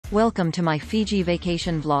Welcome to my Fiji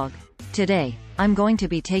vacation vlog. Today, I'm going to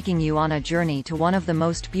be taking you on a journey to one of the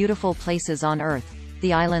most beautiful places on Earth,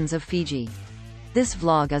 the islands of Fiji. This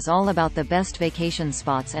vlog is all about the best vacation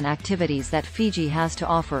spots and activities that Fiji has to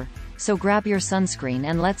offer, so grab your sunscreen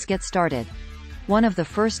and let's get started. One of the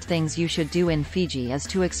first things you should do in Fiji is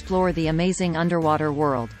to explore the amazing underwater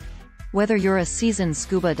world. Whether you're a seasoned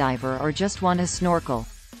scuba diver or just want to snorkel,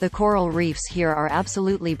 the coral reefs here are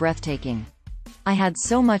absolutely breathtaking. I had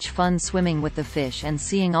so much fun swimming with the fish and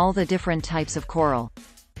seeing all the different types of coral.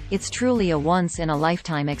 It's truly a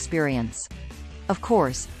once-in-a-lifetime experience. Of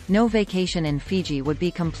course, no vacation in Fiji would be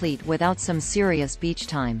complete without some serious beach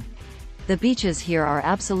time. The beaches here are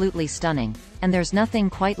absolutely stunning, and there's nothing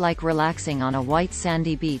quite like relaxing on a white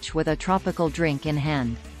sandy beach with a tropical drink in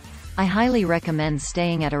hand. I highly recommend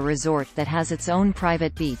staying at a resort that has its own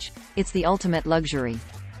private beach. It's the ultimate luxury.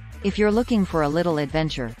 If you're looking for a little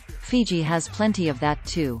adventure, Fiji has plenty of that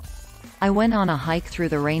too. I went on a hike through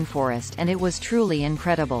the rainforest and it was truly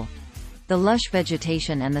incredible. The lush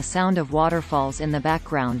vegetation and the sound of waterfalls in the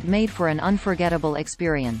background made for an unforgettable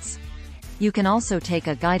experience. You can also take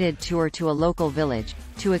a guided tour to a local village,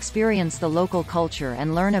 to experience the local culture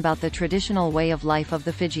and learn about the traditional way of life of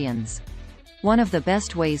the Fijians. One of the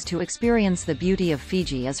best ways to experience the beauty of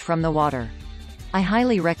Fiji is from the water. I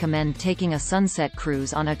highly recommend taking a sunset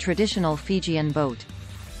cruise on a traditional Fijian boat.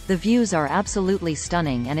 The views are absolutely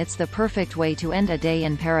stunning and it's the perfect way to end a day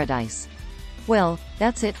in paradise. Well,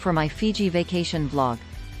 that's it for my Fiji vacation vlog.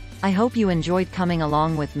 I hope you enjoyed coming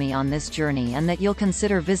along with me on this journey and that you'll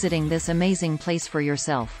consider visiting this amazing place for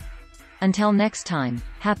yourself. Until next time,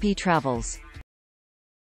 happy travels.